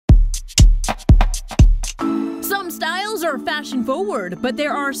Some styles are fashion forward, but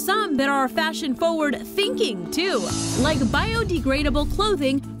there are some that are fashion forward thinking too, like biodegradable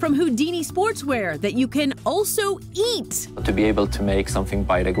clothing from Houdini Sportswear that you can also eat. To be able to make something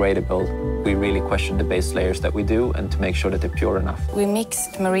biodegradable, we really question the base layers that we do and to make sure that they're pure enough. We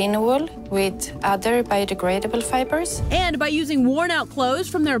mixed merino wool with other biodegradable fibers. And by using worn-out clothes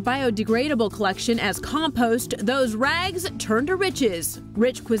from their biodegradable collection as compost, those rags turn to riches.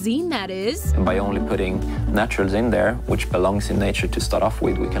 Rich cuisine, that is. And by only putting naturals in there, which belongs in nature to start off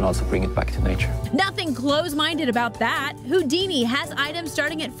with, we can also bring it back to nature. Nothing close-minded about that. Houdini has items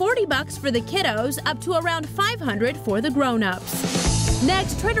starting at $40 for the kiddos, up to around $500 for the grown-ups.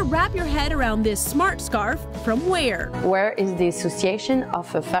 Next, try to wrap your head around this smart scarf from Wear. Wear is the association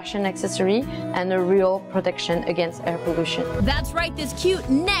of a fashion accessory and a real protection against air pollution. That's right, this cute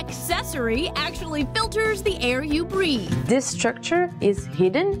neck accessory actually filters the air you breathe. This structure is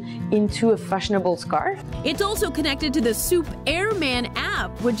hidden into a fashionable scarf. It's also connected to the Soup Airman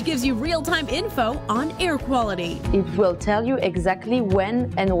app, which gives you real-time info on air quality. It will tell you exactly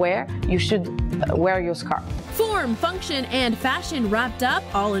when and where you should wear your scarf. Form, function, and fashion wrapped up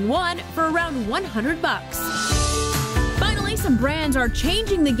all in one for around $100. Finally, some brands are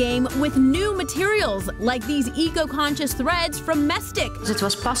changing the game with new materials, like these eco-conscious threads from Mestic. It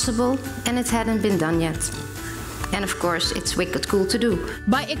was possible, and it hadn't been done yet. And of course, it's wicked cool to do.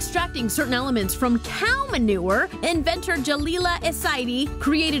 By extracting certain elements from cow manure, inventor Jalila Essaidi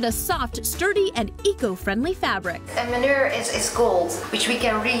created a soft, sturdy, and eco-friendly fabric. And manure is gold, which we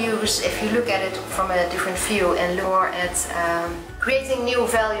can reuse if you look at it from a different view and look more at creating new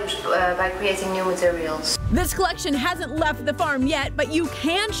values by creating new materials. This collection hasn't left the farm yet, but you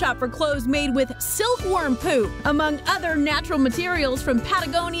can shop for clothes made with silkworm poop, among other natural materials from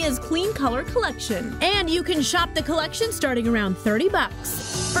Patagonia's Clean Color collection. And you can shop the collection starting around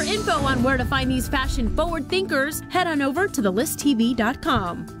 $30. For info on where to find these fashion-forward thinkers, head on over to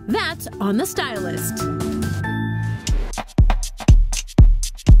thelisttv.com. That's On the Stylist.